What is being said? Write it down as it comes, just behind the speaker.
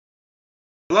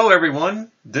Hello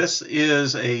everyone, this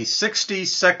is a 60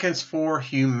 Seconds for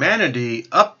Humanity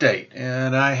update,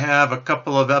 and I have a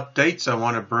couple of updates I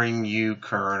want to bring you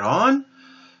current on.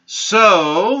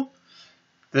 So,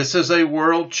 this is a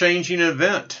world-changing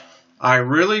event. I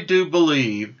really do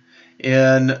believe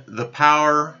in the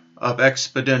power of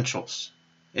exponentials,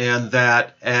 and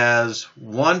that as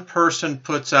one person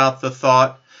puts out the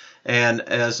thought and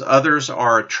as others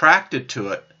are attracted to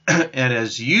it, and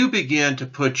as you begin to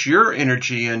put your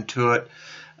energy into it,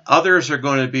 others are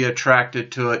going to be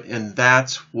attracted to it, and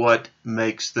that's what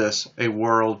makes this a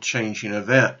world-changing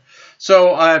event.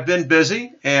 So I've been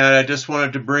busy, and I just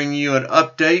wanted to bring you an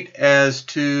update as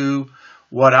to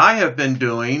what I have been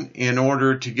doing in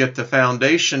order to get the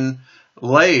foundation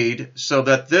laid so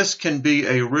that this can be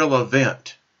a real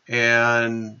event.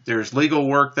 And there's legal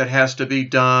work that has to be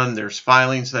done, there's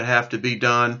filings that have to be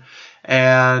done.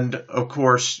 And of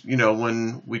course, you know,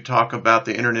 when we talk about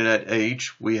the internet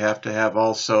age, we have to have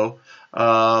also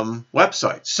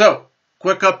websites. So,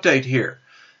 quick update here.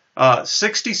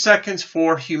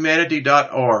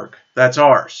 60seconds4humanity.org. That's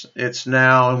ours. It's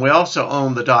now, and we also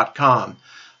own the .com.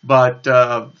 But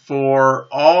for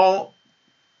all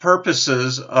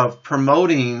purposes of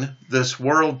promoting this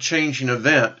world-changing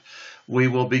event, we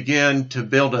will begin to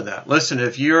build on that. Listen,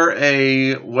 if you're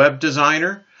a web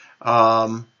designer,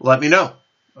 let me know.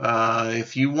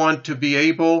 If you want to be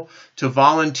able to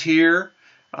volunteer,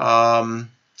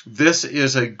 this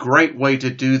is a great way to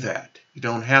do that. You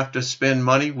don't have to spend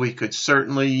money. We could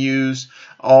certainly use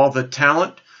all the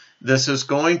talent. This is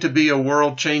going to be a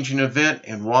world-changing event,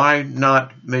 and why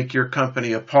not make your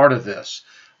company a part of this?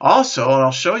 Also,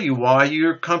 I'll show you why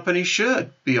your company should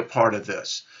be a part of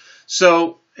this.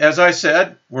 So, as I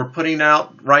said, we're putting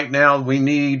out right now, we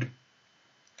need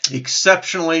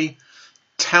exceptionally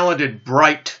talented,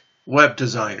 bright web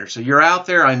designers. So you're out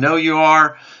there, I know you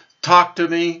are. Talk to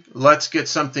me. Let's get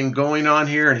something going on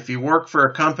here. And if you work for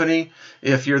a company,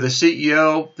 if you're the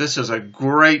CEO, this is a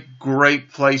great,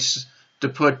 great place to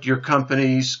put your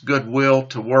company's goodwill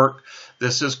to work.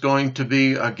 This is going to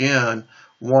be, again,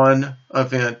 one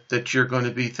event that you're going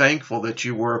to be thankful that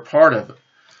you were a part of it.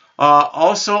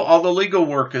 Also, all the legal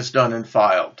work is done and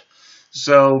filed.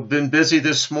 So, been busy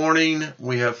this morning.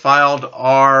 We have filed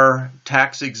our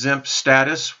tax-exempt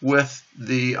status with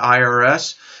the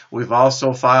IRS. We've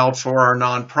also filed for our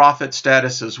nonprofit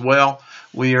status as well.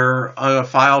 We are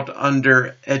filed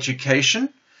under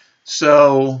education.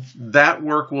 So, that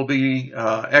work will be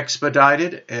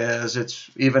expedited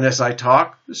even as I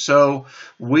talk. So,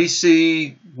 we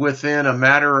see within a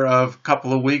matter of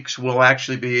couple of weeks, we'll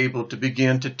actually be able to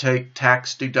begin to take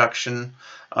tax deductible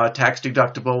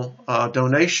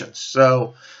donations.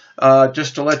 So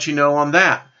just to let you know on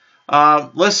that.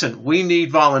 Listen, we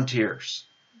need volunteers.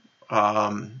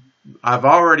 I've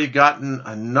already gotten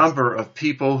a number of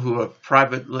people who have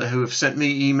sent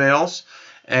me emails,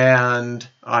 and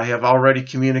I have already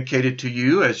communicated to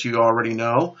you, as you already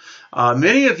know.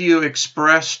 Many of you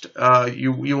expressed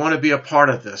you want to be a part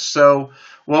of this. So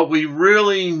what we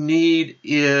really need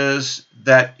is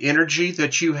that energy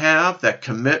that you have, that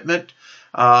commitment.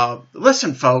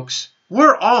 Listen, folks,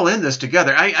 we're all in this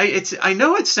together. I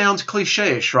know it sounds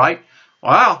cliche-ish, right?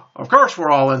 Well, of course we're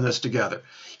all in this together.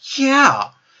 Yeah,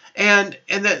 and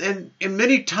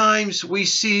many times we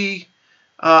see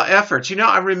efforts. You know,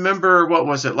 I remember, what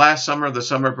was it, last summer or the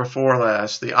summer before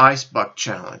last, the ice bucket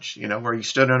challenge, you know, where you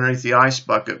stood underneath the ice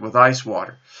bucket with ice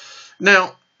water.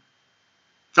 Now,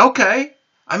 okay,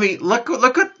 I mean, look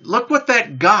what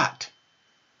that got.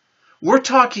 We're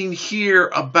talking here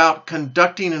about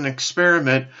conducting an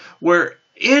experiment where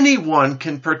anyone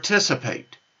can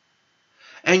participate,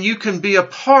 and you can be a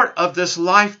part of this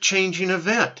life-changing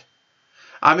event.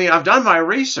 I mean, I've done my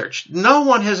research. No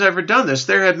one has ever done this.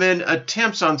 There have been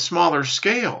attempts on smaller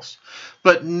scales,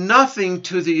 but nothing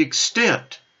to the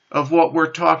extent of what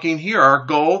we're talking here. Our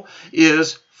goal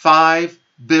is 5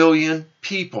 billion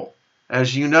people,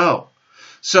 as you know.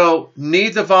 So,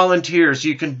 need the volunteers.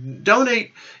 You can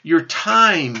donate your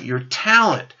time, your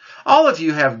talent. All of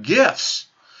you have gifts.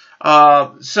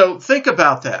 So, think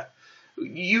about that.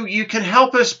 You can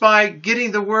help us by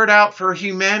getting the word out for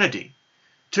humanity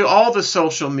to all the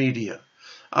social media.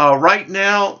 Right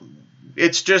now,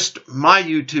 it's just my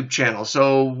YouTube channel.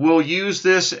 So, we'll use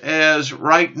this as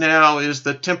right now is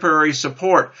the temporary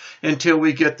support until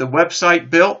we get the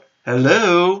website built.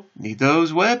 Hello, need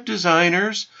those web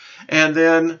designers. And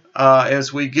then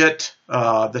as we get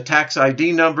the tax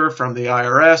ID number from the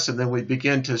IRS, and then we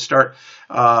begin to start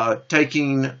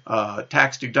taking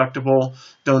tax deductible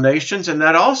donations, and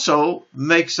that also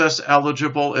makes us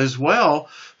eligible as well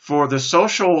for the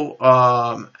social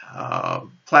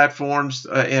platforms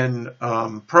and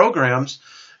programs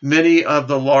many of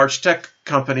the large tech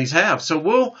companies have.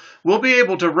 So we'll be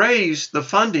able to raise the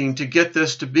funding to get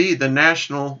this to be the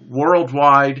national,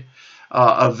 worldwide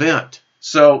event.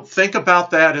 So think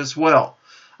about that as well.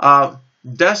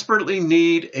 Desperately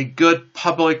need a good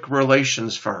public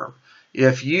relations firm.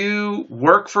 If you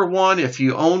work for one, if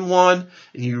you own one,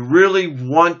 and you really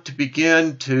want to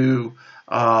begin to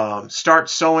start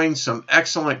sowing some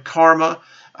excellent karma,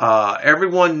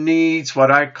 everyone needs what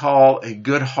I call a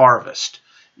good harvest.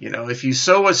 You know, if you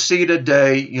sow a seed a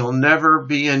day, you'll never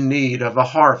be in need of a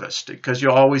harvest because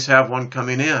you'll always have one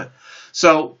coming in.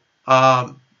 So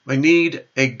we need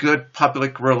a good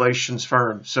public relations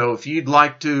firm. So if you'd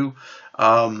like to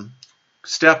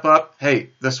step up,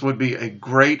 hey, this would be a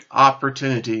great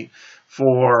opportunity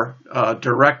for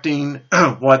directing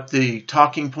what the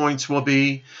talking points will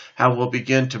be, how we'll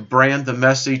begin to brand the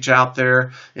message out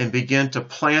there and begin to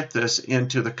plant this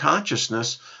into the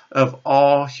consciousness of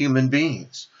all human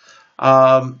beings.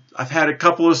 I've had a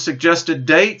couple of suggested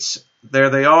dates. There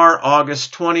they are,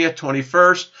 August 20th,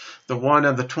 21st. The one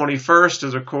on the 21st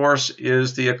is, of course,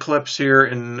 is the eclipse here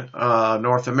in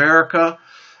North America.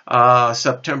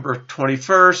 September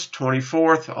 21st,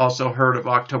 24th, also heard of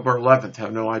October 11th.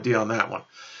 Have no idea on that one.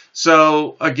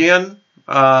 So again,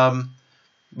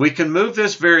 we can move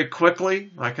this very quickly.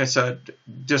 Like I said,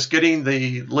 just getting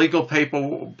the legal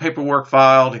paperwork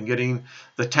filed and getting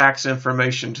the tax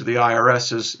information to the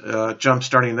IRS is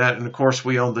jump-starting that. And of course,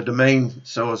 we own the domain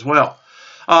so as well.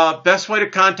 Best way to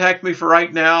contact me for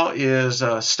right now is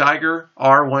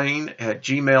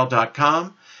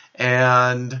steigerrwayne@gmail.com.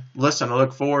 And listen, I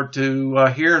look forward to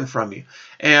hearing from you.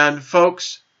 And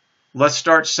folks, let's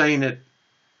start saying it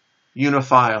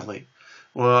unifiedly.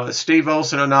 Well, Steve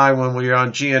Olson and I, when we were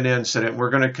on GNN, said it.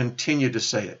 We're going to continue to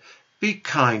say it. Be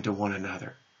kind to one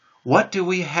another. What do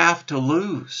we have to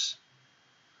lose?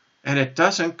 And it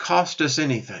doesn't cost us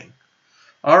anything.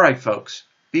 All right, folks,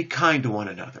 be kind to one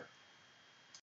another.